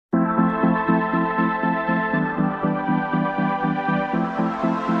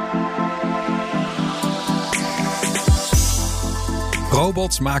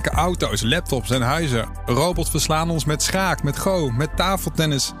Robots maken auto's, laptops en huizen. Robots verslaan ons met schaak, met go, met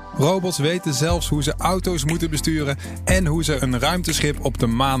tafeltennis. Robots weten zelfs hoe ze auto's moeten besturen en hoe ze een ruimteschip op de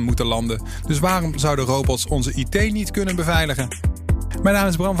maan moeten landen. Dus waarom zouden robots onze IT niet kunnen beveiligen? Mijn naam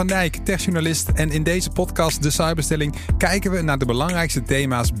is Bram van Dijk, techjournalist, en in deze podcast De Cyberstelling kijken we naar de belangrijkste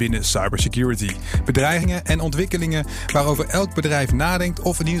thema's binnen cybersecurity. Bedreigingen en ontwikkelingen waarover elk bedrijf nadenkt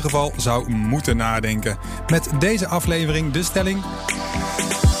of in ieder geval zou moeten nadenken. Met deze aflevering de stelling: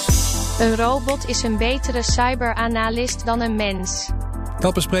 een robot is een betere cyberanalist dan een mens.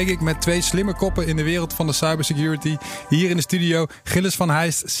 Dat bespreek ik met twee slimme koppen in de wereld van de cybersecurity. Hier in de studio Gilles van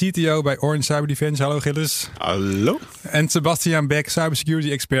Heijst, CTO bij Orange Cyber Defense. Hallo Gilles. Hallo. En Sebastiaan Beck,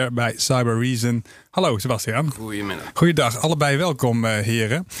 cybersecurity expert bij Cybereason. Hallo Sebastiaan. Goedemiddag. Goeiedag, allebei welkom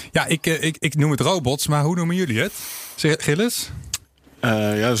heren. Ja, ik noem het robots, maar hoe noemen jullie het? Gilles?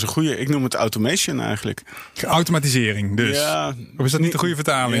 Ja, dat is een goeie. Ik noem het automation eigenlijk. Automatisering dus. Ja, of is dat niet de goede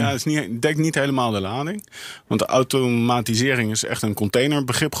vertaling? Ja, het dekt niet helemaal de lading. Want de automatisering is echt een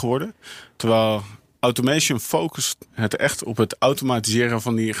containerbegrip geworden. Terwijl automation focust het echt op het automatiseren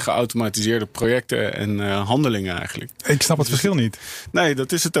van die geautomatiseerde projecten en handelingen eigenlijk. Ik snap het verschil niet. Nee,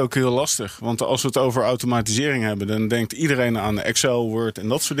 dat is het ook heel lastig. Want als we het over automatisering hebben, dan denkt iedereen aan Excel, Word en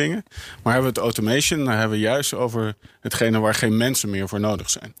dat soort dingen. Maar hebben we het automation, dan hebben we juist over hetgene waar geen mensen meer voor nodig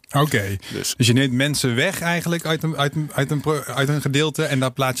zijn. Oké. Dus je neemt mensen weg eigenlijk uit een gedeelte en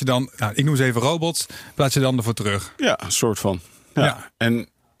daar plaats je dan, nou, ik noem ze even robots, plaats je dan ervoor terug. Ja, een soort van. Ja. En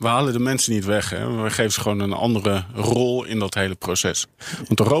we halen de mensen niet weg. Hè. We geven ze gewoon een andere rol in dat hele proces.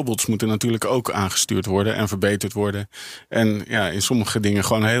 Want de robots moeten natuurlijk ook aangestuurd worden en verbeterd worden. En ja, in sommige dingen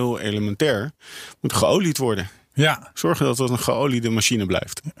gewoon heel elementair. Moeten geolied worden. Ja. Zorgen dat het een geoliede machine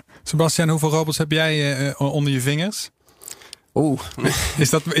blijft. Sebastiaan, hoeveel robots heb jij onder je vingers?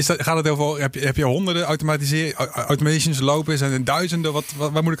 Gaat het over, heb je honderden automations lopen? Zijn er duizenden?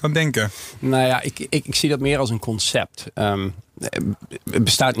 Waar moet ik aan denken? Nou ja, ik zie dat meer als een concept. Het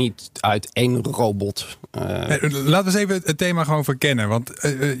bestaat niet uit één robot. Laten we eens even het thema gewoon verkennen. Want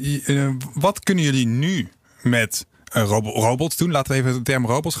wat kunnen jullie nu met robots doen? Laten we even de term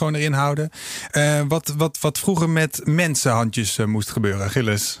robots gewoon erin houden. Wat vroeger met mensenhandjes moest gebeuren,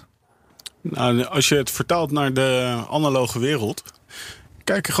 Gilles? Nou, als je het vertaalt naar de analoge wereld,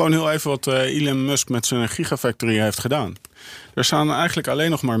 kijk gewoon heel even wat Elon Musk met zijn Gigafactory heeft gedaan. Er staan eigenlijk alleen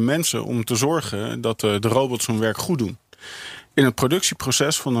nog maar mensen om te zorgen dat de robots hun werk goed doen. In het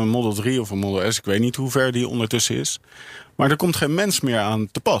productieproces van een Model 3 of een Model S, ik weet niet hoe ver die ondertussen is, maar er komt geen mens meer aan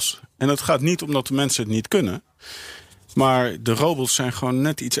te pas. En dat gaat niet omdat de mensen het niet kunnen, maar de robots zijn gewoon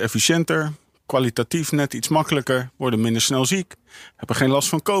net iets efficiënter, kwalitatief net iets makkelijker, worden minder snel ziek, hebben geen last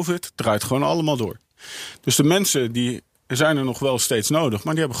van COVID, draait gewoon allemaal door. Dus de mensen die zijn er nog wel steeds nodig,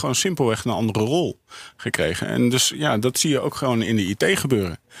 maar die hebben gewoon simpelweg een andere rol gekregen. En dus ja, dat zie je ook gewoon in de IT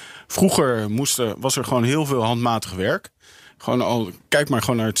gebeuren. Vroeger was er gewoon heel veel handmatig werk. Kijk maar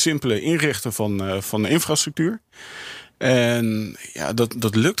gewoon naar het simpele inrichten van de infrastructuur. En ja,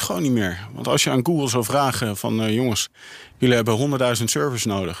 dat lukt gewoon niet meer. Want als je aan Google zou vragen van jongens, jullie hebben 100.000 servers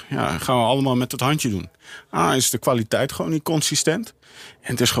nodig. Ja, gaan we allemaal met het handje doen. Is de kwaliteit gewoon niet consistent.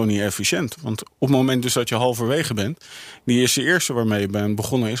 En het is gewoon niet efficiënt. Want op het moment dus dat je halverwege bent, die eerste waarmee je bent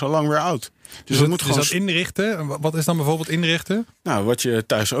begonnen is al lang weer oud. Dus dat inrichten? Wat is dan bijvoorbeeld inrichten? Nou, wat je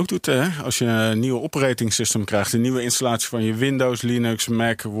thuis ook doet. Hè? Als je een nieuwe operating system krijgt, een nieuwe installatie van je Windows, Linux,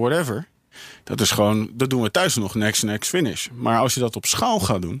 Mac, whatever. Dat doen we thuis nog next finish. Maar als je dat op schaal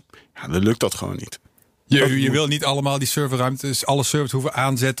gaat doen, ja, dan lukt dat gewoon niet. Je wil niet allemaal die serverruimtes, alle servers hoeven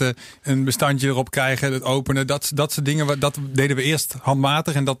aanzetten, een bestandje erop krijgen, het openen. Dat soort dingen, dat deden we eerst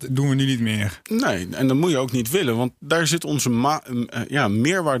handmatig en dat doen we nu niet meer. Nee, en dat moet je ook niet willen, want daar zit onze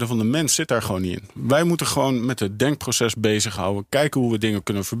meerwaarde van de mens zit daar gewoon niet in. Wij moeten gewoon met het denkproces bezighouden, kijken hoe we dingen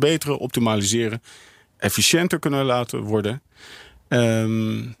kunnen verbeteren, optimaliseren, efficiënter kunnen laten worden.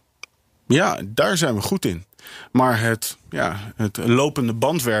 Daar zijn we goed in. Maar het lopende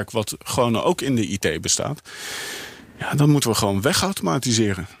bandwerk wat gewoon ook in de IT bestaat, ja, dat moeten we gewoon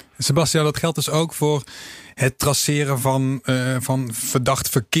wegautomatiseren. Sebastiaan, dat geldt dus ook voor het traceren van verdacht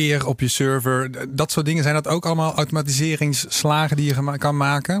verkeer op je server. Dat soort dingen, zijn dat ook allemaal automatiseringsslagen die je kan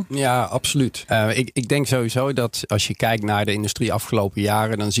maken? Ja, absoluut. Ik denk sowieso dat als je kijkt naar de industrie afgelopen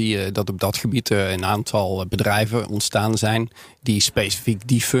jaren, dan zie je dat op dat gebied een aantal bedrijven ontstaan zijn die specifiek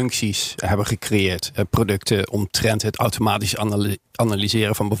die functies hebben gecreëerd. Producten omtrent het automatisch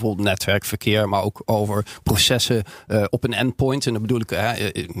analyseren van bijvoorbeeld netwerkverkeer, maar ook over processen op een endpoint. En dat bedoel ik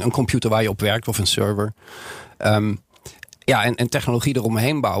een computer waar je op werkt of een server. En technologie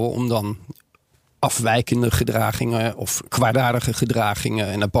eromheen bouwen om dan afwijkende gedragingen of kwaadaardige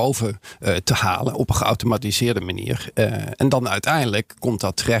gedragingen naar boven te halen op een geautomatiseerde manier. En dan uiteindelijk komt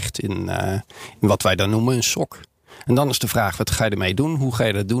dat terecht in wat wij dan noemen een SOC. En dan is de vraag, wat ga je ermee doen? Hoe ga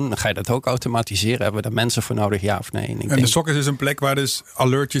je dat doen? Dan ga je dat ook automatiseren? Hebben we daar mensen voor nodig, ja of nee? En de SOC is dus een plek waar dus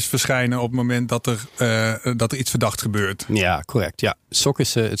alertjes verschijnen op het moment dat er iets verdacht gebeurt. Ja, correct. Ja. SOC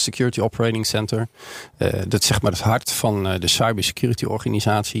is het Security Operating Center. Dat is zeg maar het hart van de cybersecurity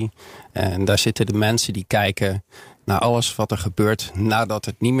organisatie. En daar zitten de mensen die kijken naar alles wat er gebeurt nadat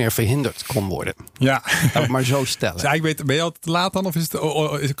het niet meer verhinderd kon worden. Ja. Laat het maar zo stellen. Dus eigenlijk ben je altijd te laat dan of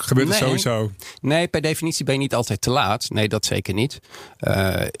gebeurt het sowieso? Nee, per definitie ben je niet altijd te laat. Nee, dat zeker niet.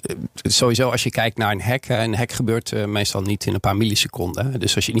 Sowieso als je kijkt naar een hack. Een hack gebeurt meestal niet in een paar milliseconden.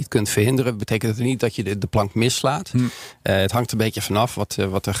 Dus als je het niet kunt verhinderen, betekent het niet dat je de plank mislaat. Het hangt een beetje vanaf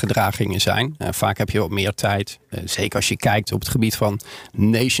wat de gedragingen zijn. Vaak heb je wat meer tijd. Zeker als je kijkt op het gebied van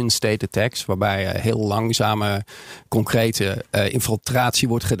nation-state attacks. Waarbij heel langzame, concrete infiltratie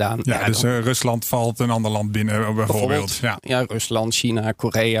wordt gedaan. Ja, dus Rusland valt een ander land binnen bijvoorbeeld. Ja, Rusland, China,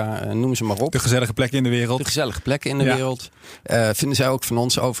 Korea, noem ze maar op. De gezellige plekken in de wereld. De gezellige plekken in de wereld. Vinden zij ook van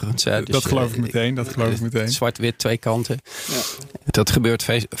ons overigens. Dus, dat geloof ik meteen. Zwart-wit, twee kanten. Ja. Dat gebeurt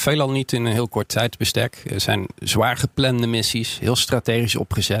veelal niet in een heel kort tijdbestek. Er zijn zwaar geplande missies. Heel strategisch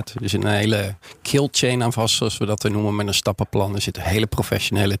opgezet. Dus een hele kill chain aan vast, zoals we dat noemen. Met een stappenplan. Er zitten hele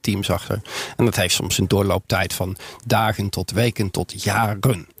professionele teams achter. En dat heeft soms een doorlooptijd van dagen tot weken tot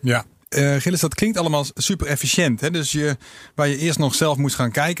jaren. Ja. Gilles, dat klinkt allemaal super efficiënt. Hè? Dus waar je eerst nog zelf moest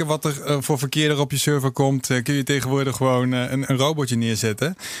gaan kijken wat er voor verkeer er op je server komt, kun je tegenwoordig gewoon een robotje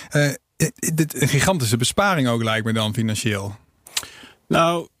neerzetten. Dit een gigantische besparing ook, lijkt me dan financieel.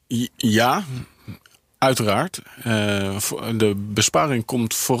 Nou, ja, uiteraard. De besparing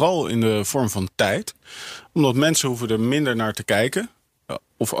komt vooral in de vorm van tijd. Omdat mensen hoeven er minder naar te kijken.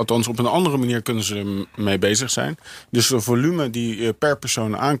 Of althans, op een andere manier kunnen ze ermee bezig zijn. Dus de volume die je per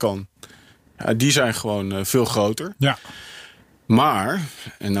persoon aan kan, die zijn gewoon veel groter. Ja. Maar,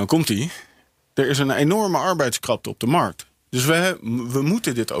 en nou komt die, er is een enorme arbeidskrapte op de markt. Dus we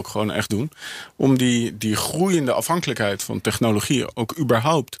moeten dit ook gewoon echt doen. Om die groeiende afhankelijkheid van technologie ook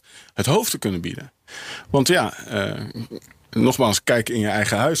überhaupt het hoofd te kunnen bieden. Want ja, nogmaals, kijk in je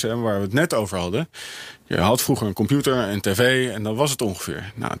eigen huis, hè, waar we het net over hadden. Je had vroeger een computer, een tv en dat was het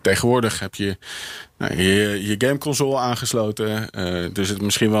ongeveer. Nou, tegenwoordig heb je je gameconsole aangesloten. Er zit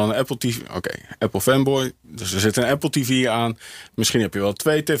misschien wel een Apple TV. Oké, Apple fanboy. Dus er zit een Apple TV aan. Misschien heb je wel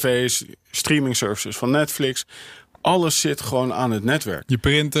 2 tv's, streaming services van Netflix. Alles zit gewoon aan het netwerk. Je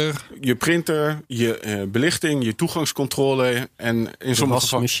printer, je belichting, je toegangscontrole en in sommige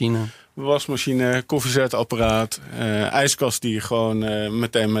gevallen wasmachine, koffiezetapparaat, ijskast die gewoon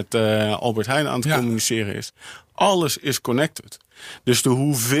meteen met Albert Heijn aan het communiceren is. Alles is connected. Dus de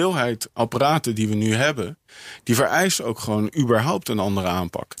hoeveelheid apparaten die we nu hebben, die vereist ook gewoon überhaupt een andere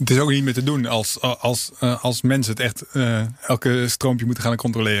aanpak. Het is ook niet meer te doen als mensen het echt elke stroompje moeten gaan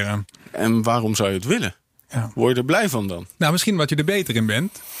controleren. En waarom zou je het willen? Ja. Word je er blij van dan? Nou, misschien omdat je er beter in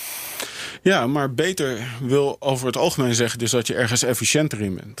bent. Ja, maar beter wil over het algemeen zeggen dus dat je ergens efficiënter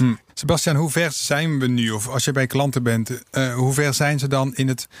in bent. Sebastian, hoe ver zijn we nu? Of als je bij klanten bent, hoe ver zijn ze dan in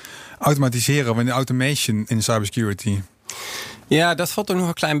het automatiseren of in de automation in cybersecurity? Ja, dat valt er nog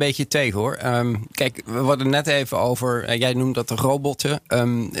een klein beetje tegen, hoor. Kijk, we hadden net even over, jij noemt dat de robotten,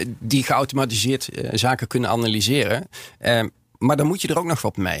 die geautomatiseerd zaken kunnen analyseren. Maar dan moet je er ook nog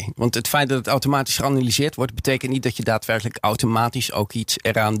wat mee. Want het feit dat het automatisch geanalyseerd wordt, betekent niet dat je daadwerkelijk automatisch ook iets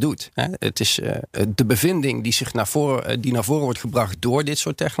eraan doet. Het is de bevinding die naar voren wordt gebracht door dit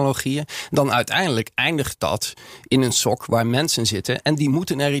soort technologieën. Dan uiteindelijk eindigt dat in een SOC waar mensen zitten en die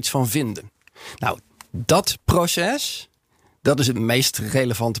moeten er iets van vinden. Nou, dat proces, dat is het meest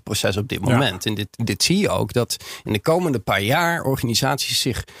relevante proces op dit moment. Ja. En dit zie je ook, dat in de komende paar jaar organisaties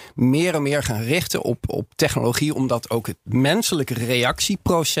zich meer en meer gaan richten op technologie, om dat ook het menselijke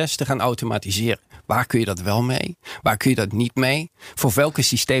reactieproces te gaan automatiseren. Waar kun je dat wel mee? Waar kun je dat niet mee? Voor welke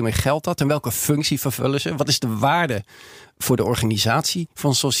systemen geldt dat? En welke functie vervullen ze? Wat is de waarde voor de organisatie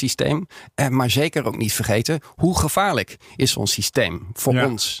van zo'n systeem? Maar zeker ook niet vergeten, hoe gevaarlijk is zo'n systeem voor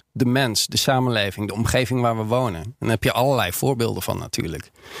ons, de mens, de samenleving, de omgeving waar we wonen? En daar heb je allerlei voorbeelden van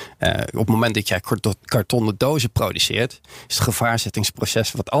natuurlijk. Op het moment dat jij kartonnen dozen produceert, is het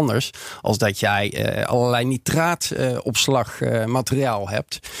gevaarzettingsproces wat anders als dat jij allerlei nitraatopslagmateriaal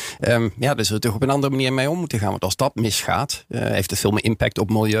hebt. Daar zullen we toch op een andere manier mee om moeten gaan. Want als dat misgaat, heeft het veel meer impact op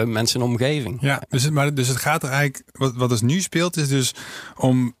milieu, mensen en omgeving. Ja, dus het gaat er eigenlijk, wat dus nu speelt, is dus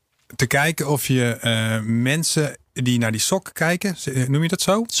om te kijken of je mensen die naar die SOC kijken, noem je dat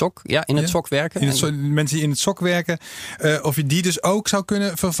zo? SOC, ja, in het SOC werken. Mensen die in het SOC werken, of je die dus ook zou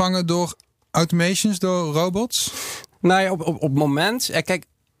kunnen vervangen door automations door robots? Nou ja, op het moment... Kijk,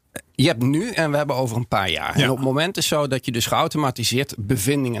 je hebt nu en we hebben over een paar jaar. Ja. En op het moment is zo dat je dus geautomatiseerd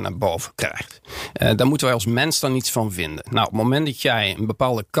bevindingen naar boven krijgt. Daar moeten wij als mens dan iets van vinden. Nou, op het moment dat jij een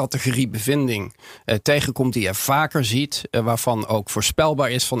bepaalde categorie bevinding tegenkomt die je vaker ziet, waarvan ook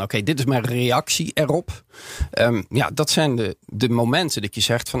voorspelbaar is van oké, dit is mijn reactie erop. Dat zijn de momenten dat je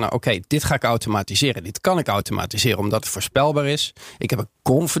zegt van oké, dit ga ik automatiseren. Dit kan ik automatiseren omdat het voorspelbaar is. Ik heb een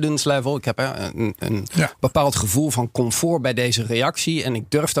confidence level. Ik heb een bepaald gevoel van comfort bij deze reactie. En ik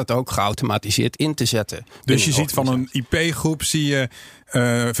durf dat ook geautomatiseerd in te zetten. Dus je ziet van een IP-groep zie je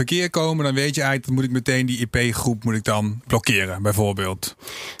verkeer komen, dan weet je eigenlijk, dan moet ik meteen die IP-groep moet ik dan blokkeren, bijvoorbeeld.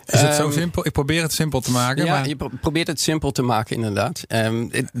 Is het zo simpel? Ik probeer het simpel te maken. Ja, maar... je probeert het simpel te maken, inderdaad.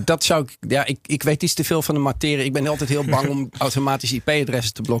 Dat zou ik weet iets te veel van de materie. Ik ben altijd heel bang om automatisch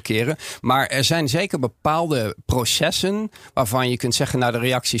IP-adressen te blokkeren. Maar er zijn zeker bepaalde processen waarvan je kunt zeggen, nou, de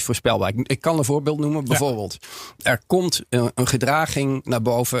reactie is voorspelbaar. Ik kan een voorbeeld noemen. Bijvoorbeeld, er komt een gedraging naar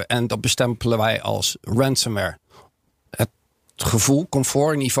boven en dat bestempelen wij als ransomware. Het gevoel,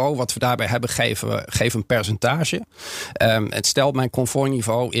 comfortniveau wat we daarbij hebben, geven een percentage. Het stelt mijn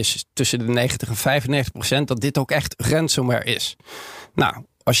comfortniveau is tussen de 90 en 95% dat dit ook echt ransomware is. Nou,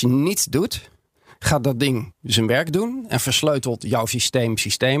 als je niets doet, gaat dat ding zijn werk doen en versleutelt jouw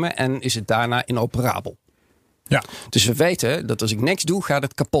systemen en is het daarna inoperabel. Ja. Dus we weten dat als ik niks doe, gaat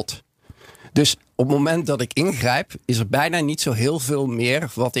het kapot. Dus op het moment dat ik ingrijp, is er bijna niet zo heel veel meer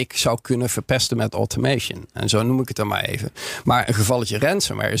wat ik zou kunnen verpesten met automation. En zo noem ik het dan maar even. Maar een gevalletje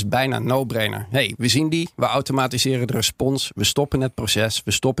ransomware is bijna een no-brainer. Hey, we zien die, we automatiseren de respons, we stoppen het proces,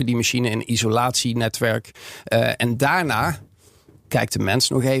 we stoppen die machine in een isolatienetwerk. En daarna kijkt de mens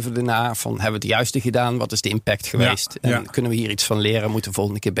nog even erna van, hebben we het juiste gedaan? Wat is de impact geweest? En kunnen we hier iets van leren? Moeten we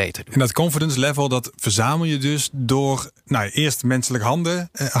volgende keer beter doen? En dat confidence level, dat verzamel je dus door eerst menselijk handelen.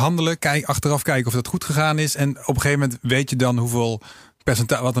 Achteraf kijken of dat goed gegaan is. En op een gegeven moment weet je dan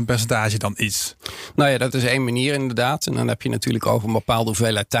wat een percentage dan is. Nou ja, dat is één manier inderdaad. En dan heb je natuurlijk over een bepaalde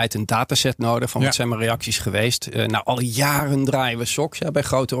hoeveelheid tijd een dataset nodig. Van wat zijn mijn reacties geweest? Al jaren draaien we SOX bij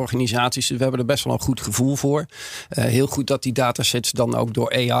grote organisaties. Dus we hebben er best wel een goed gevoel voor. Heel goed dat die datasets dan ook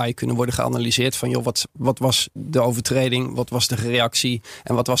door AI kunnen worden geanalyseerd. Van joh, wat was de overtreding? Wat was de reactie?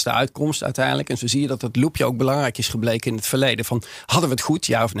 En wat was de uitkomst uiteindelijk? En zo zie je dat het loopje ook belangrijk is gebleken in het verleden. Van hadden we het goed,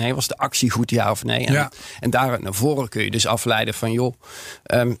 ja of nee? Was de actie goed, ja of nee? En daar naar voren kun je dus afleiden van joh,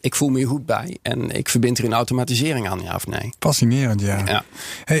 ik voel me hier goed bij en ik verbind er een automatisering aan, ja of nee. Fascinerend, ja.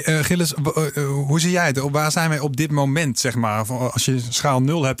 Hey, Gilles, hoe zie jij het? Waar zijn wij op dit moment, zeg maar? Als je schaal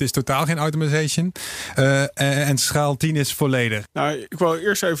 0 hebt, is totaal geen automation. En schaal 10 is volledig. Nou, ik wil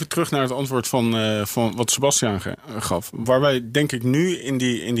eerst even terug naar het antwoord van wat Sebastiaan gaf. Waar wij, denk ik, nu in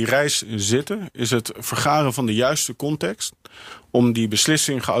die reis zitten, is het vergaren van de juiste context om die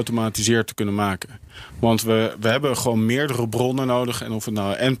beslissing geautomatiseerd te kunnen maken. Want we hebben gewoon meerdere bronnen nodig. En of het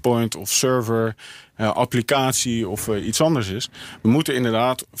nou endpoint of server, applicatie of iets anders is. We moeten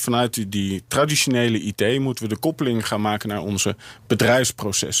inderdaad vanuit die traditionele IT moeten we de koppeling gaan maken naar onze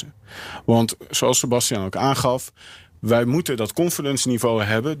bedrijfsprocessen. Want zoals Sebastiaan ook aangaf, wij moeten dat confidence niveau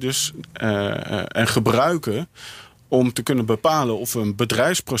hebben dus, en gebruiken om te kunnen bepalen of we een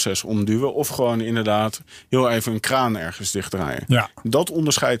bedrijfsproces omduwen of gewoon inderdaad heel even een kraan ergens dichtdraaien. Ja. Dat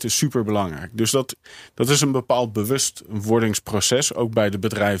onderscheid is superbelangrijk. Dus dat is een bepaald bewustwordingsproces, ook bij de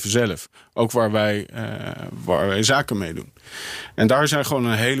bedrijven zelf. Ook waar wij zaken mee doen. En daar zijn gewoon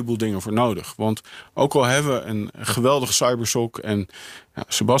een heleboel dingen voor nodig. Want ook al hebben we een geweldige cybersok en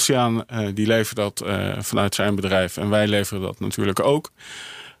Sebastiaan die levert dat vanuit zijn bedrijf en wij leveren dat natuurlijk ook.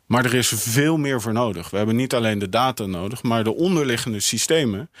 Maar er is veel meer voor nodig. We hebben niet alleen de data nodig, maar de onderliggende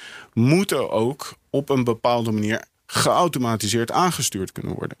systemen moeten ook op een bepaalde manier geautomatiseerd aangestuurd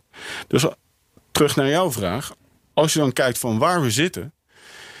kunnen worden. Dus terug naar jouw vraag. Als je dan kijkt van waar we zitten,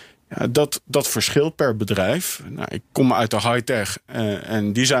 dat verschilt per bedrijf. Nou, ik kom uit de high-tech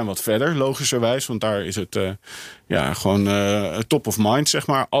en die zijn wat verder, logischerwijs. Want daar is het gewoon top of mind, zeg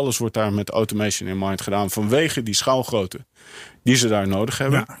maar. Alles wordt daar met automation in mind gedaan vanwege die schaalgrootte die ze daar nodig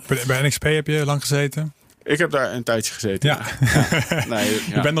hebben. Ja, bij NXP heb je lang gezeten? Ik heb daar een tijdje gezeten. Ja.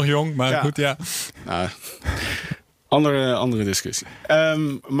 Je bent nog jong, maar goed, ja. Nou, andere discussie.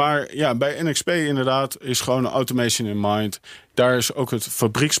 Maar ja, bij NXP inderdaad is gewoon automation in mind. Daar is ook het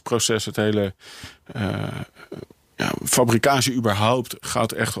fabrieksproces, het hele fabricage überhaupt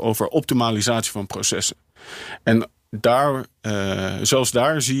gaat echt over optimalisatie van processen. En zelfs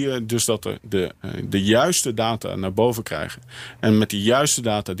daar zie je dus dat de juiste data naar boven krijgen. En met die juiste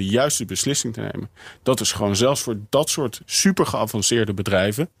data de juiste beslissing te nemen. Dat is gewoon zelfs voor dat soort super geavanceerde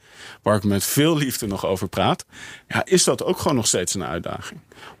bedrijven, waar ik met veel liefde nog over praat, ja, is dat ook gewoon nog steeds een uitdaging.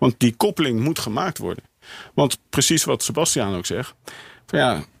 Want die koppeling moet gemaakt worden. Want precies wat Sebastiaan ook zegt. Van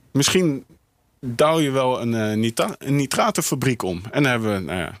ja, misschien douw je wel een nitratenfabriek om. En dan hebben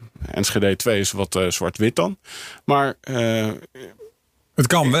we, Enschede 2 is wat zwart-wit dan. Maar het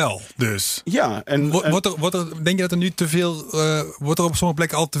kan wel, dus. Ja. En denk je dat er nu te veel, wordt er op sommige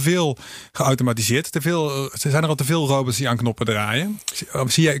plekken al te veel geautomatiseerd? Zijn er al te veel robots die aan knoppen draaien?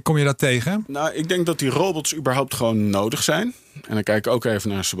 Kom je dat tegen? Nou, ik denk dat die robots überhaupt gewoon nodig zijn. En dan kijk ik ook even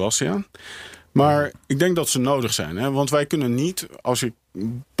naar Sebastiaan. Maar ik denk dat ze nodig zijn. Hè? Want wij kunnen niet, als je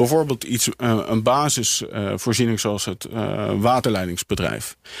bijvoorbeeld een basisvoorziening zoals het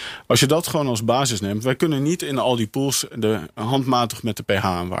waterleidingsbedrijf. Als je dat gewoon als basis neemt. Wij kunnen niet in al die pools handmatig met de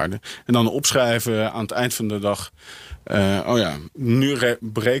pH-waarde. En dan opschrijven aan het eind van de dag. Nu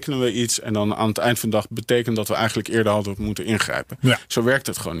berekenen we iets. En dan aan het eind van de dag betekent dat we eigenlijk eerder hadden moeten ingrijpen. Ja. Zo werkt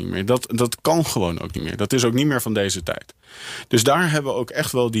het gewoon niet meer. Dat kan gewoon ook niet meer. Dat is ook niet meer van deze tijd. Dus daar hebben we ook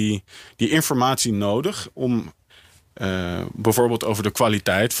echt wel die informatie nodig om bijvoorbeeld over de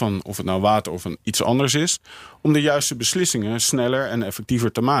kwaliteit van of het nou water of iets anders is, om de juiste beslissingen sneller en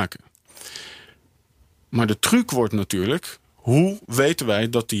effectiever te maken. Maar de truc wordt natuurlijk, hoe weten wij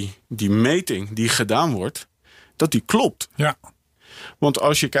dat die meting die gedaan wordt, dat die klopt? Ja. Want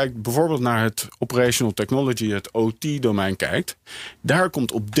als je kijkt bijvoorbeeld naar het operational technology, het OT-domein kijkt, daar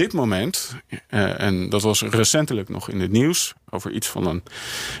komt op dit moment, en dat was recentelijk nog in het nieuws, over iets van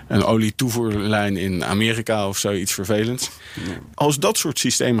een olietoevoerlijn in Amerika of zoiets vervelends. Ja. Als dat soort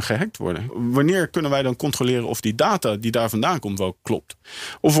systemen gehackt worden, wanneer kunnen wij dan controleren of die data die daar vandaan komt wel klopt?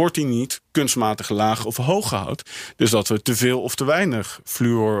 Of wordt die niet kunstmatig laag of hoog gehouden? Dus dat we te veel of te weinig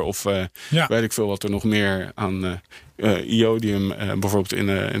fluor of weet ik veel wat er nog meer aan iodium bijvoorbeeld in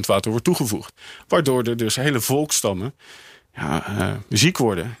het water wordt toegevoegd. Waardoor er dus hele volkstammen ziek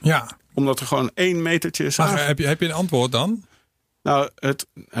worden. Ja. Omdat er gewoon 1 metertje is. Maar heb je een antwoord dan? Nou,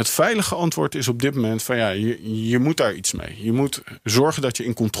 het veilige antwoord is op dit moment van je moet daar iets mee. Je moet zorgen dat je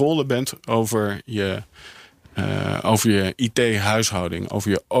in controle bent over je IT-huishouding, over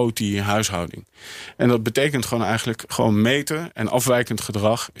je OT-huishouding. En dat betekent gewoon eigenlijk gewoon meten en afwijkend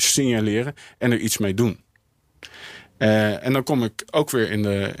gedrag signaleren en er iets mee doen. En dan kom ik ook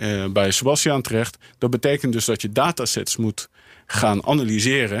weer bij Sebastiaan terecht. Dat betekent dus dat je datasets moet gaan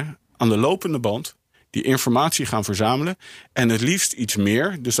analyseren aan de lopende band, die informatie gaan verzamelen en het liefst iets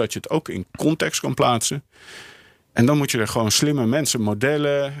meer, dus dat je het ook in context kan plaatsen. En dan moet je er gewoon slimme mensen,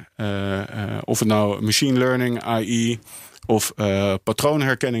 modellen, of het nou machine learning, AI of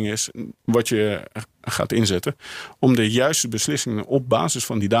patroonherkenning is, wat je gaat inzetten, om de juiste beslissingen op basis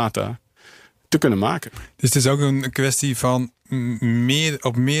van die data te kunnen maken. Dus het is ook een kwestie van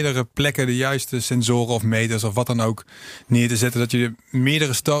op meerdere plekken de juiste sensoren of meters of wat dan ook neer te zetten. Dat je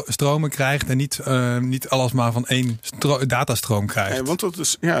meerdere stromen krijgt en niet alles maar van één datastroom krijgt. Want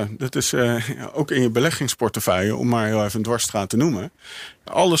dat is ook in je beleggingsportefeuille, om maar heel even een dwarsstraat te noemen.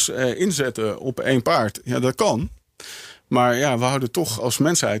 Alles inzetten op één paard, ja, dat kan. Maar ja, we houden toch als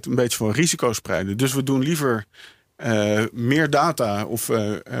mensheid een beetje van risico spreiden. Dus we doen liever meer data of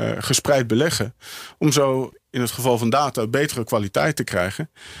gespreid beleggen, om zo in het geval van data betere kwaliteit te krijgen.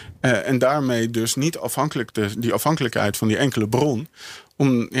 En daarmee dus niet die afhankelijkheid van die enkele bron.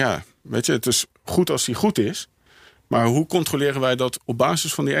 Het is goed als die goed is. Maar hoe controleren wij dat op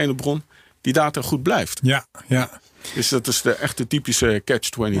basis van die ene bron die data goed blijft? Ja. Dus dat is de echte typische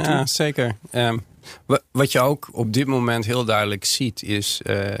catch-22. Ja, zeker. Wat je ook op dit moment heel duidelijk ziet is,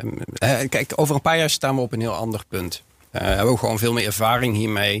 kijk, over een paar jaar staan we op een heel ander punt. We hebben ook gewoon veel meer ervaring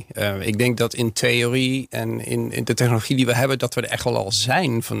hiermee. Ik denk dat in theorie en in de technologie die we hebben, dat we er echt wel al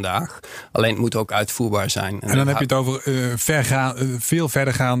zijn vandaag. Alleen het moet ook uitvoerbaar zijn. En dan heb je het over veel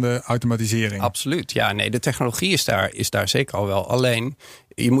verdergaande automatisering. Absoluut. Ja, nee, de technologie is daar zeker al wel. Alleen,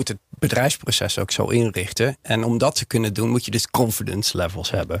 je moet het bedrijfsproces ook zo inrichten. En om dat te kunnen doen, moet je dus confidence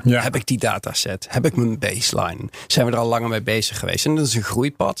levels hebben. Ja. Heb ik die dataset? Heb ik mijn baseline? Zijn we er al langer mee bezig geweest? En dat is een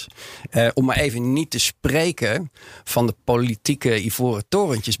groeipad. Om maar even niet te spreken van de politieke ivoren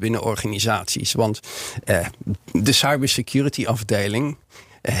torentjes binnen organisaties. Want de cybersecurity afdeling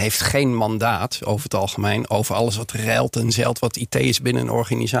heeft geen mandaat over het algemeen over alles wat ruilt en zeilt wat IT is binnen een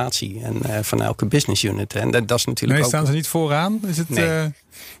organisatie en van elke business unit. En dat is natuurlijk ook. Staan ze niet vooraan? Is het?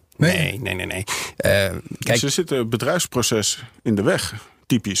 Nee. Kijk, dus er zit het bedrijfsproces in de weg,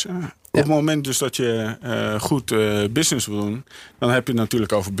 typisch. Ja. Op het moment dus dat je goed business wil doen, dan heb je het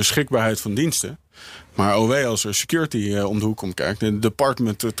natuurlijk over beschikbaarheid van diensten. Maar als er security om de hoek komt kijken, de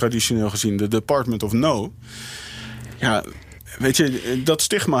department, traditioneel gezien, de Department of No. Ja, weet je, dat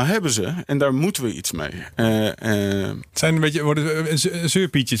stigma hebben ze en daar moeten we iets mee. Zijn een beetje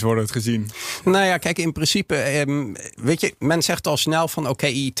zeurpietjes worden het gezien? Nou ja, kijk, in principe, weet je, men zegt al snel van oké,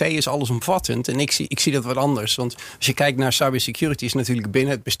 IT is allesomvattend. En ik zie dat wat anders. Want als je kijkt naar cybersecurity, is natuurlijk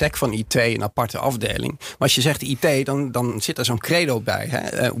binnen het bestek van IT een aparte afdeling. Maar als je zegt IT, dan zit er zo'n credo bij.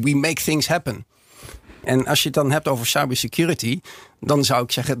 Hè? We make things happen. En als je het dan hebt over cybersecurity, dan zou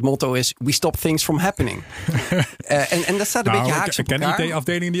ik zeggen, het motto is we stop things from happening. En dat staat een beetje haaks op elkaar. Ik ken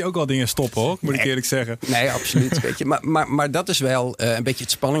IT-afdelingen die ook al dingen stoppen, hoor, moet ik eerlijk zeggen. Nee, absoluut. Weet je. Maar dat is wel een beetje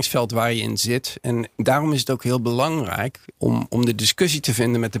het spanningsveld waar je in zit. En daarom is het ook heel belangrijk om de discussie te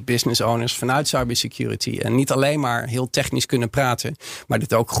vinden met de business owners vanuit cybersecurity. En niet alleen maar heel technisch kunnen praten, maar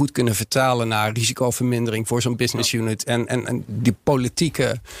dit ook goed kunnen vertalen naar risicovermindering voor zo'n business unit. En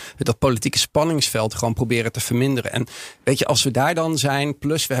dat politieke spanningsveld gewoon proberen te verminderen. En weet je, als we daar dan zijn,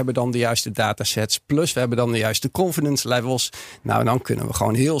 plus we hebben dan de juiste datasets, plus we hebben dan de juiste confidence levels, nou dan kunnen we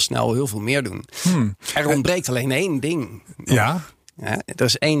gewoon heel snel heel veel meer doen. Er ontbreekt alleen één ding. Ja? Ja, er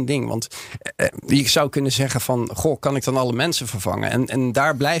is één ding, want je zou kunnen zeggen van, goh, kan ik dan alle mensen vervangen? En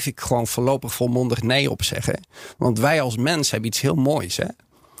daar blijf ik gewoon voorlopig volmondig nee op zeggen. Want wij als mens hebben iets heel moois. Hè?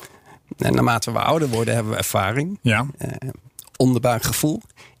 En naarmate we ouder worden, hebben we ervaring, onderbuikgevoel,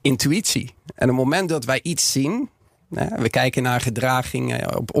 intuïtie. En op het moment dat wij iets zien, we kijken naar gedraging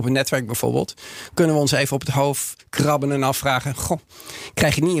op een netwerk bijvoorbeeld, kunnen we ons even op het hoofd krabben en afvragen, goh,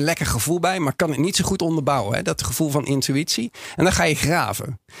 krijg je niet een lekker gevoel bij, maar kan het niet zo goed onderbouwen, hè? Dat gevoel van intuïtie. En dan ga je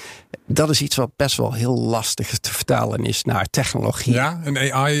graven. Dat is iets wat best wel heel lastig te vertalen is naar technologie. Ja,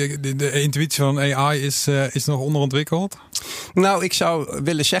 en AI, de intuïtie van AI is nog onderontwikkeld? Nou, ik zou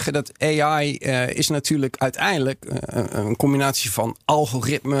willen zeggen dat AI is natuurlijk uiteindelijk een combinatie van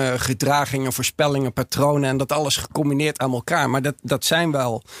algoritme, gedragingen, voorspellingen, patronen en dat alles gecombineerd aan elkaar. Maar dat zijn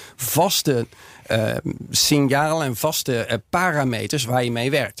wel vaste signalen en vaste parameters waar je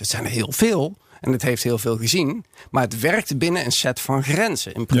mee werkt. Het zijn er heel veel. En het heeft heel veel gezien. Maar het werkt binnen een set van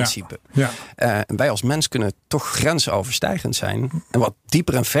grenzen in principe. Ja. En wij als mens kunnen toch grensoverstijgend zijn. En wat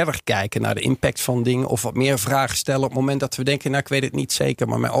dieper en verder kijken naar de impact van dingen. Of wat meer vragen stellen op het moment dat we denken, nou ik weet het niet zeker.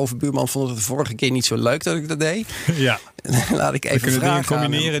 Maar mijn overbuurman vond het de vorige keer niet zo leuk dat ik dat deed. Ja. Laat ik even vragen. We kunnen dingen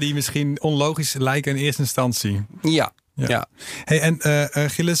combineren die misschien onlogisch lijken in eerste instantie. Ja. Hey, en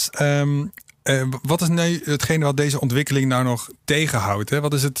Gilles, wat is nu hetgene wat deze ontwikkeling nou nog tegenhoudt? Hè?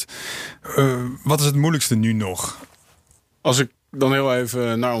 Wat is het moeilijkste nu nog? Als ik dan heel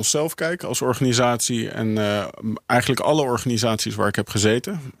even naar onszelf kijk als organisatie en eigenlijk alle organisaties waar ik heb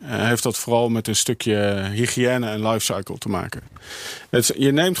gezeten, heeft dat vooral met een stukje hygiëne en lifecycle te maken.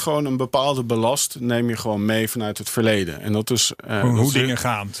 Je neemt gewoon een bepaalde ballast, neem je gewoon mee vanuit het verleden. En dat is hoe dingen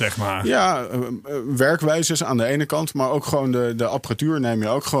gaan, zeg maar. Ja, werkwijzes aan de ene kant, maar ook gewoon de apparatuur neem je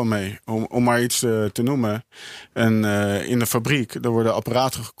ook gewoon mee. Om maar iets te noemen. En in de fabriek, er worden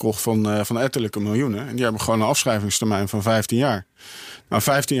apparaten gekocht van ettelijke miljoenen. En die hebben gewoon een afschrijvingstermijn van 15 jaar. Nou,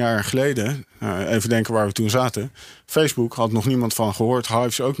 15 jaar geleden, even denken waar we toen zaten. Facebook had nog niemand van gehoord,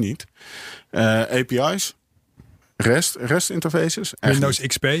 Hives ook niet. API's. REST interfaces. Windows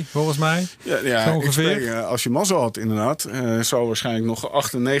XP, volgens mij. Ja, zo ongeveer. XP, als je mazzel had inderdaad, zou waarschijnlijk nog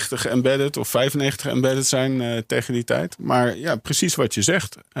 98 embedded of 95 embedded zijn tegen die tijd. Maar ja, precies wat je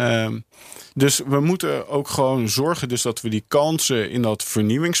zegt. Dus we moeten ook gewoon zorgen dus dat we die kansen in dat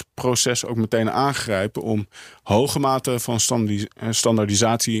vernieuwingsproces ook meteen aangrijpen om hoge mate van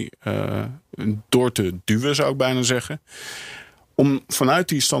standaardisatie door te duwen, zou ik bijna zeggen. Om vanuit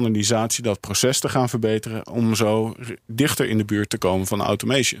die standaardisatie dat proces te gaan verbeteren, om zo dichter in de buurt te komen van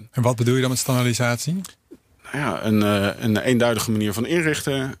automation. En wat bedoel je dan met standaardisatie? Ja, een eenduidige manier van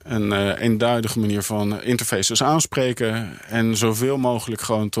inrichten, een eenduidige manier van interfaces aanspreken en zoveel mogelijk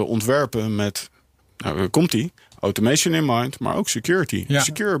gewoon te ontwerpen met, komt-ie, automation in mind, maar ook security. Ja.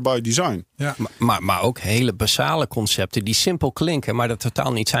 Secure by design. Ja. Maar ook hele basale concepten die simpel klinken, maar dat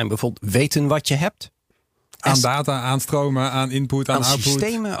totaal niet zijn. Bijvoorbeeld weten wat je hebt. Aan data, aan stromen, aan input, aan output.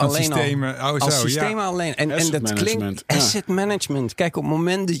 Systemen als systemen alleen. En dat klinkt asset management. Kijk, op het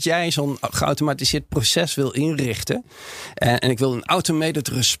moment dat jij zo'n geautomatiseerd proces wil inrichten, en ik wil een automated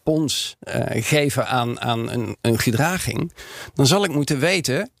response geven aan een gedraging, dan zal ik moeten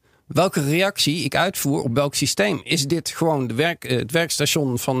weten welke reactie ik uitvoer op welk systeem. Is dit gewoon het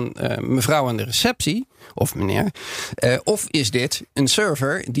werkstation van mevrouw aan de receptie of meneer? Of is dit een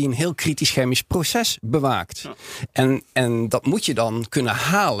server die een heel kritisch chemisch proces bewaakt? Ja. En dat moet je dan kunnen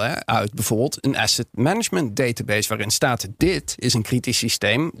halen uit bijvoorbeeld een asset management database waarin staat: dit is een kritisch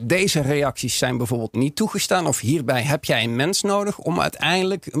systeem. Deze reacties zijn bijvoorbeeld niet toegestaan. Of hierbij heb jij een mens nodig om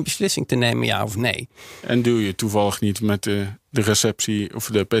uiteindelijk een beslissing te nemen, ja of nee. En doe je toevallig niet met de receptie of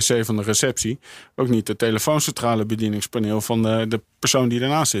de PC van de receptie ook niet de telefooncentrale bedieningspaneel van de persoon die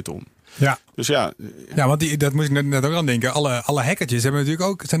ernaast zit om? Ja. Dus ja, want dat moest ik net ook aan denken. Alle hackertjes hebben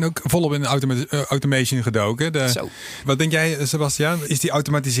natuurlijk zijn ook volop in automation gedoken. Wat denk jij, Sebastiaan? Is die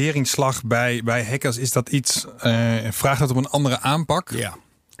automatiseringsslag bij hackers, is dat iets, vraagt dat om een andere aanpak? Ja,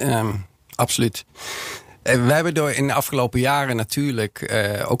 absoluut. We hebben in de afgelopen jaren natuurlijk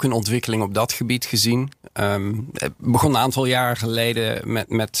ook een ontwikkeling op dat gebied gezien. Het begon een aantal jaren geleden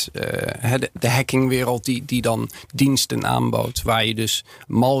met de hackingwereld die dan diensten aanbood. Waar je dus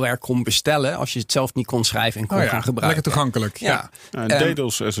malware kon bestellen als je het zelf niet kon schrijven en kon gaan gebruiken. Lekker toegankelijk. Ja.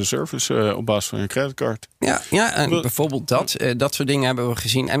 DDoS as a service op basis van je creditcard. Ja, en bijvoorbeeld dat soort dingen hebben we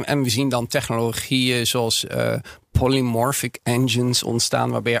gezien. En we zien dan technologieën zoals polymorphic engines ontstaan,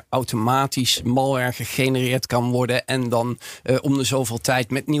 waarbij er automatisch malware gegenereerd kan worden en dan om de zoveel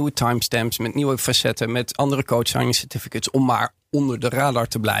tijd met nieuwe timestamps, met nieuwe facetten, met andere code signing certificates, om maar onder de radar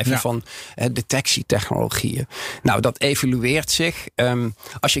te blijven van detectietechnologieën. Nou, dat evolueert zich.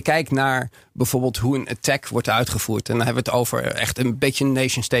 Als je kijkt naar bijvoorbeeld hoe een attack wordt uitgevoerd, en dan hebben we het over echt een beetje een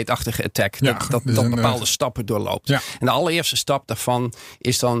nation-state-achtige attack, dat bepaalde stappen doorloopt. Ja. En de allereerste stap daarvan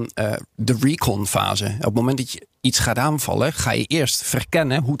is dan de recon-fase. Op het moment dat je iets gaat aanvallen, ga je eerst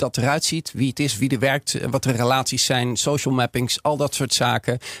verkennen hoe dat eruit ziet, wie het is, wie er werkt, wat de relaties zijn, social mappings, al dat soort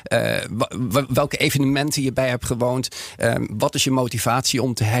zaken. Welke evenementen je bij hebt gewoond. Wat is je motivatie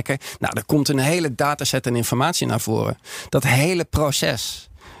om te hacken? Nou, er komt een hele dataset en informatie naar voren. Dat hele proces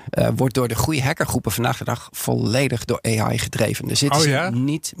wordt door de goede hackergroepen vandaag de dag volledig door AI gedreven. Dus zitten ze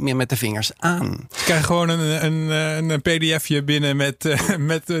niet meer met de vingers aan. Je krijgt gewoon een pdfje binnen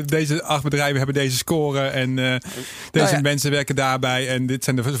met deze 8 bedrijven hebben deze score en deze mensen werken daarbij en dit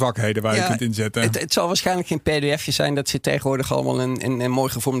zijn de vakheden waar je kunt inzetten. Het zal waarschijnlijk geen pdfje zijn, dat zit tegenwoordig allemaal in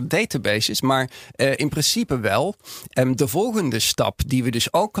mooi gevormde databases, maar in principe wel. De volgende stap, die we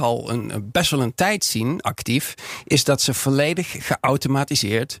dus ook al best wel een tijd zien actief, is dat ze volledig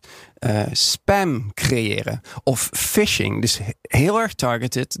geautomatiseerd spam creëren of phishing. Dus heel erg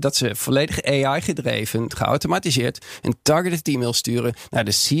targeted, dat ze volledig AI gedreven, geautomatiseerd een targeted e-mail sturen naar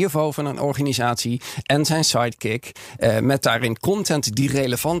de CFO van een organisatie en zijn sidekick, met daarin content die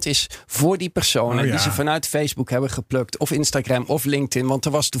relevant is voor die personen die ze vanuit Facebook hebben geplukt of Instagram of LinkedIn, want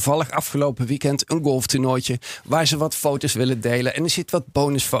er was toevallig afgelopen weekend een golftoernooitje waar ze wat foto's willen delen en er zit wat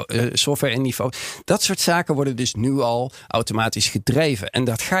bonus software in die foto. Dat soort zaken worden dus nu al automatisch gedreven en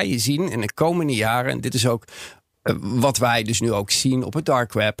dat ga je zien in de komende jaren. En dit is ook wat wij dus nu ook zien op het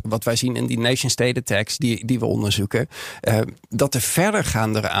dark web. Wat wij zien in die nation-state attacks die we onderzoeken. Dat de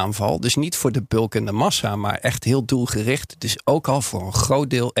verdergaandere aanval, dus niet voor de bulk en de massa, maar echt heel doelgericht, dus ook al voor een groot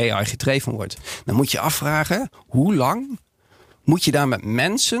deel AI gedreven wordt. Dan moet je afvragen, hoe lang moet je daar met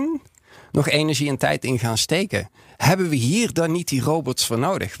mensen nog energie en tijd in gaan steken? Hebben we hier dan niet die robots voor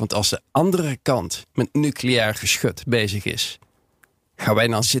nodig? Want als de andere kant met nucleair geschut bezig is, gaan wij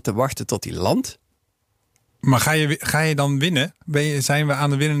dan zitten wachten tot die landt? Maar ga je dan winnen? Zijn we aan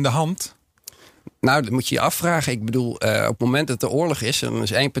de winnende hand? Nou, dat moet je je afvragen. Ik bedoel, op het moment dat er oorlog is en er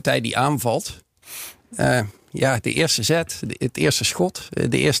is één partij die aanvalt, de eerste zet, het eerste schot,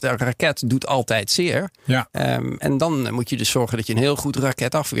 de eerste raket doet altijd zeer. Ja. En dan moet je dus zorgen dat je een heel goed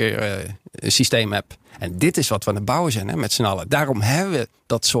raketafweersysteem hebt. En dit is wat we aan het bouwen zijn, met z'n allen. Daarom hebben we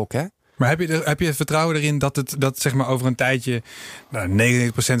dat SOC, hè. Maar heb je het vertrouwen erin dat zeg maar over een tijdje 99%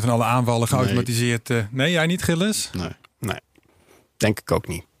 van alle aanvallen geautomatiseerd... Nee, jij niet, Gilles? Nee. Denk ik ook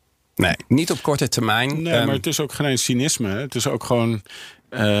niet. Nee, niet op korte termijn. Nee, maar het is ook geen cynisme. Hè? Het is ook gewoon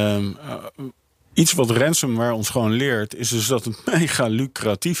iets wat ransomware ons gewoon leert, is dus dat het mega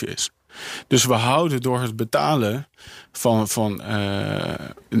lucratief is. Dus we houden door het betalen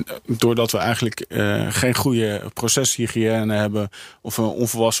doordat we eigenlijk geen goede proceshygiëne hebben of een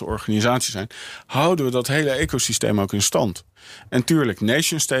onvolwassen organisatie zijn, houden we dat hele ecosysteem ook in stand. En tuurlijk,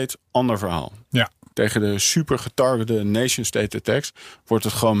 nation-state, ander verhaal. Ja. Tegen de super getargete nation-state attacks wordt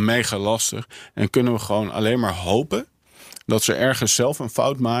het gewoon mega lastig. En kunnen we gewoon alleen maar hopen dat ze ergens zelf een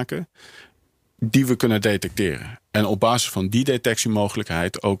fout maken die we kunnen detecteren. En op basis van die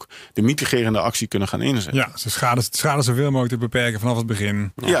detectiemogelijkheid ook de mitigerende actie kunnen gaan inzetten. Ja, ze schade zoveel mogelijk te beperken vanaf het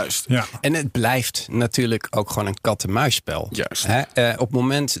begin. Ja. Juist. Ja. En het blijft natuurlijk ook gewoon een kat-en-muisspel. Juist. Op het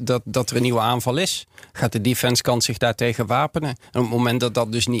moment dat er een nieuwe aanval is, gaat de defense kant zich daartegen wapenen. En op het moment dat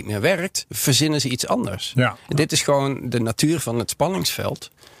dat dus niet meer werkt, verzinnen ze iets anders. Ja. Dit is gewoon de natuur van het spanningsveld.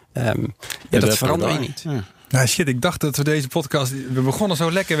 Dat verander je niet. Ja. Nou shit, ik dacht dat we deze podcast... We begonnen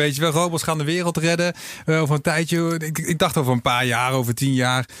zo lekker, weet je wel. Robots gaan de wereld redden. Over een tijdje... Ik dacht over een paar jaar, over 10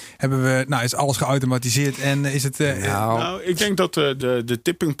 jaar... is alles geautomatiseerd en is het... Nou, ik denk dat de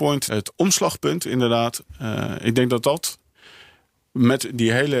tipping point, het omslagpunt inderdaad... ik denk dat met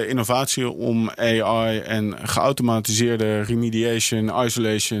die hele innovatie om AI en geautomatiseerde remediation,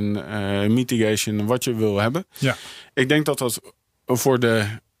 isolation, mitigation, wat je wil hebben. Ja. Ik denk dat voor de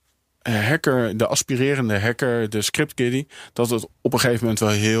hacker, de aspirerende hacker, de scriptkiddie, dat het op een gegeven moment wel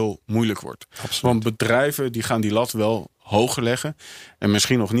heel moeilijk wordt. Absoluut. Want bedrijven die gaan die lat wel hoger leggen. En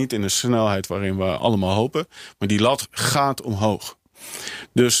misschien nog niet in de snelheid waarin we allemaal hopen. Maar die lat gaat omhoog.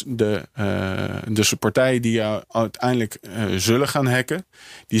 Dus de partijen die uiteindelijk zullen gaan hacken,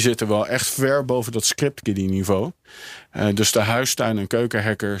 die zitten wel echt ver boven dat scriptkiddie niveau. Dus de huistuin- en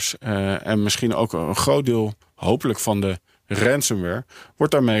keukenhackers en misschien ook een groot deel, hopelijk van de ransomware,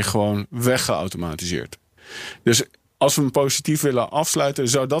 wordt daarmee gewoon weggeautomatiseerd. Dus als we hem positief willen afsluiten,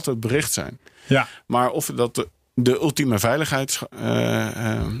 zou dat het bericht zijn. Ja. Maar of dat de ultieme veiligheid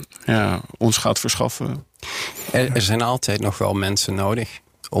ons gaat verschaffen. Er zijn altijd nog wel mensen nodig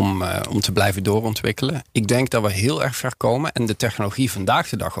om te blijven doorontwikkelen. Ik denk dat we heel erg ver komen en de technologie vandaag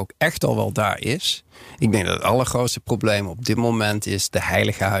de dag ook echt al wel daar is. Ik denk dat het allergrootste probleem op dit moment is de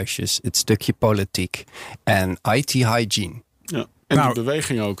heilige huisjes, het stukje politiek en IT-hygiene. Ja. En de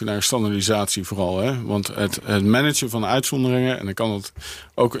beweging ook naar standaardisatie vooral. Hè? Want het managen van uitzonderingen, en ik kan het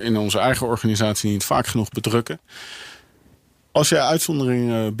ook in onze eigen organisatie niet vaak genoeg bedrukken. Als je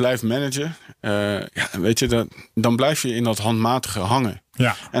uitzonderingen blijft managen, weet je, dan blijf je in dat handmatige hangen.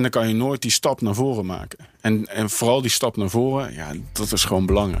 Ja. En dan kan je nooit die stap naar voren maken. En vooral die stap naar voren, dat is gewoon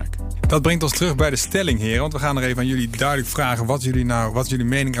belangrijk. Dat brengt ons terug bij de stelling, heren. Want we gaan er even aan jullie duidelijk vragen wat jullie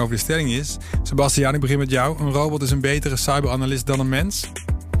mening over de stelling is. Sebastiaan, ik begin met jou. Een robot is een betere cyberanalist dan een mens?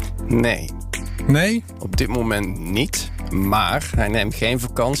 Nee. Nee? Op dit moment niet. Maar hij neemt geen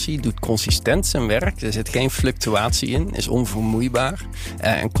vakantie, doet consistent zijn werk. Er zit geen fluctuatie in, is onvermoeibaar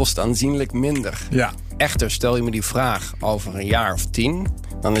en kost aanzienlijk minder. Ja. Echter, stel je me die vraag over een jaar of 10...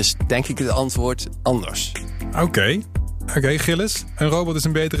 dan is denk ik het antwoord anders. Oké, Gilles. Een robot is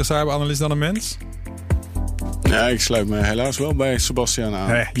een betere cyberanalist dan een mens? Ja, ik sluit me helaas wel bij Sebastiaan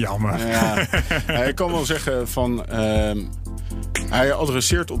aan. Jammer. Ja, ik kan wel zeggen van... hij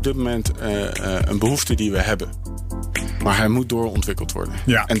adresseert op dit moment een behoefte die we hebben. Maar hij moet doorontwikkeld worden.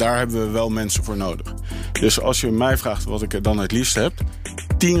 Ja. En daar hebben we wel mensen voor nodig. Dus als je mij vraagt wat ik er dan het liefst heb...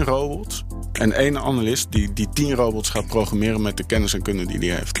 10 robots en 1 analist die 10 robots gaat programmeren met de kennis en kunde die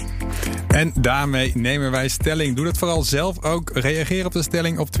hij heeft. En daarmee nemen wij stelling. Doe dat vooral zelf ook. Reageer op de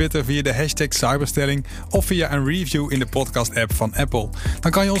stelling op Twitter via de hashtag Cyberstelling of via een review in de podcast-app van Apple.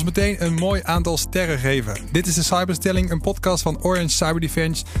 Dan kan je ons meteen een mooi aantal sterren geven. Dit is de Cyberstelling, een podcast van Orange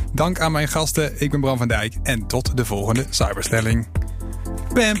Cyberdefense. Dank aan mijn gasten. Ik ben Bram van Dijk en tot de volgende Cyberstelling.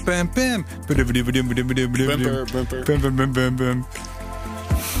 Pam, pam, pam. Bumper.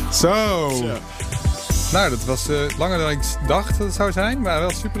 Zo. Nou, dat was langer dan ik dacht dat het zou zijn, maar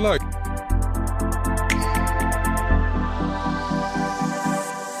wel superleuk.